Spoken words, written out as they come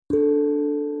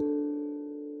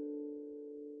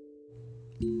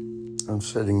I'm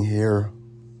sitting here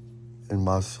in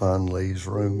my son Lee's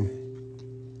room.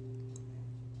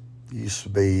 It used to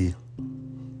be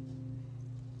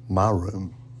my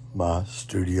room, my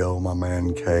studio, my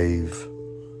man cave,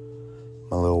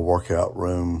 my little workout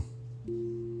room.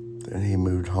 Then he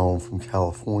moved home from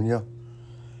California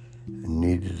and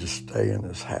needed to stay in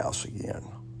his house again.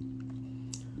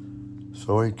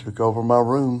 So he took over my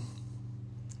room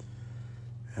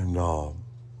and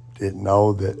didn't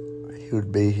know that he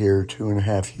would be here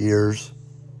 2.5 years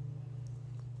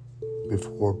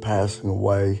before passing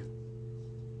away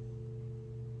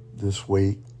this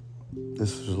week.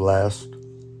 This is the last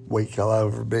week I'll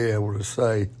ever be able to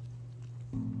say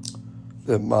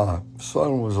that my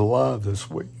son was alive this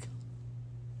week.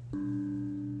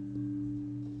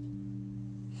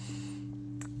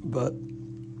 But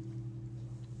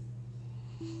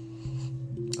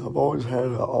I've always had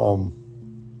a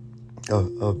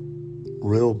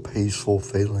real peaceful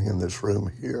feeling in this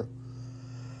room here.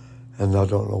 And I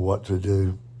don't know what to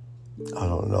do. I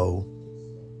don't know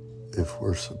if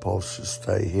we're supposed to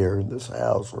stay here in this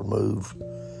house or move.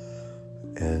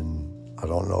 And I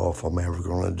don't know if I'm ever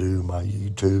going to do my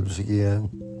YouTubes again.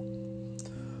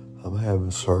 I'm having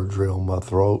surgery on my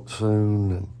throat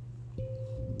soon, and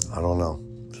I don't know.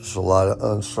 Just a lot of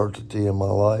uncertainty in my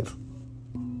life.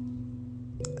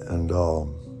 And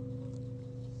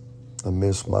I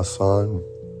miss my son,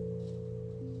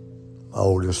 my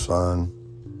oldest son.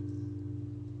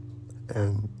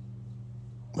 And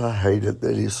I hate it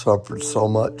that he suffered so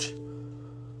much,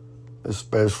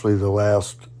 especially the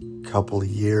last couple of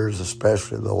years,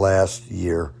 especially the last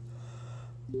year.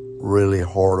 Really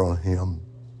hard on him,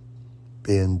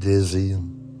 being dizzy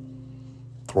and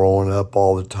throwing up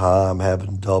all the time,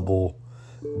 having double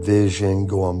vision,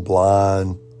 going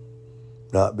blind,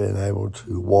 not being able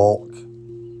to walk.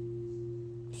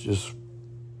 Just,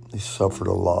 he suffered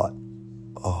a lot,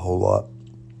 a whole lot.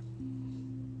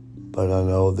 But I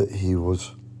know that he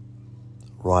was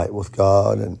right with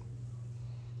God and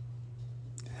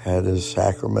had his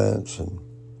sacraments and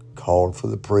called for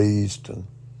the priest. And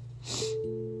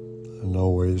I know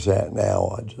where he's at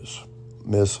now. I just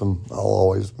miss him. I'll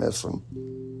always miss him.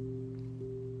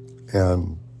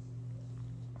 And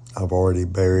I've already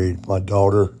buried my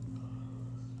daughter,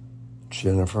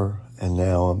 Jennifer, and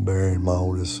now I'm burying my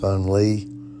oldest son, Lee,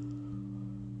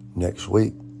 next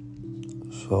week.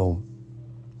 So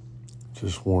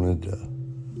just wanted to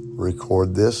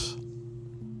record this.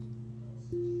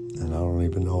 And I don't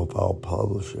even know if I'll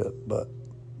publish it, but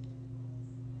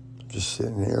just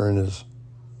sitting here in his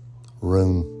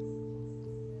room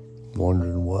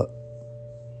wondering what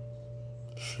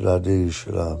should I do?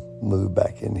 Should I move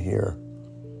back in here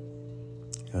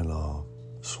and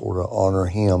sort of honor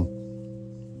him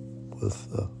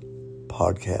with the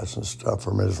podcasts and stuff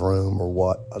from his room or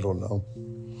what? I don't know.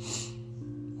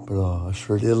 But I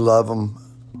sure did love him,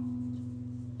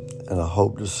 and I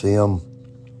hope to see him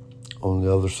on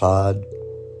the other side.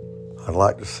 I'd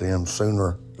like to see him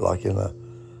sooner, like in a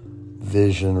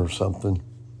vision or something.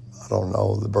 I don't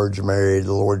know, the Virgin Mary,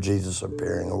 the Lord Jesus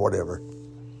appearing or whatever.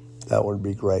 That would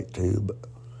be great too. But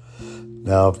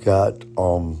now I've got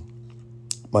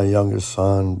my youngest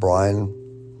son, Brian,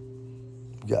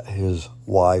 got his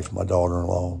wife, my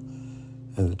daughter-in-law,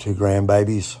 and the 2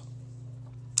 grandbabies.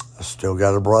 I still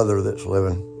got a brother that's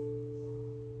living.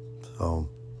 So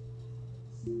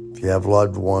if you have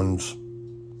loved ones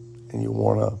and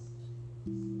what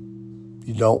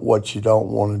you don't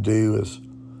want to do is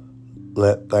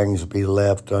let things be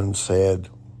left unsaid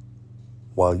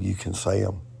while you can say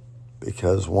them.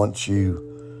 Because once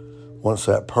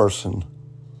that person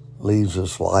leaves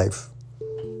this life,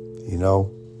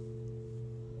 you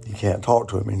can't talk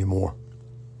to him anymore.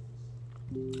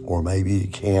 Or maybe you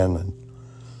can, and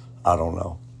I don't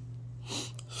know.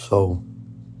 So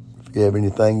if you have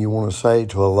anything you want to say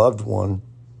to a loved one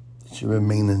that you've been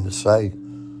meaning to say,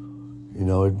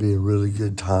 it'd be a really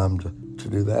good time to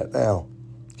do that now.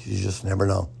 You just never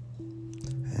know.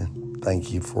 And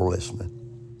thank you for listening.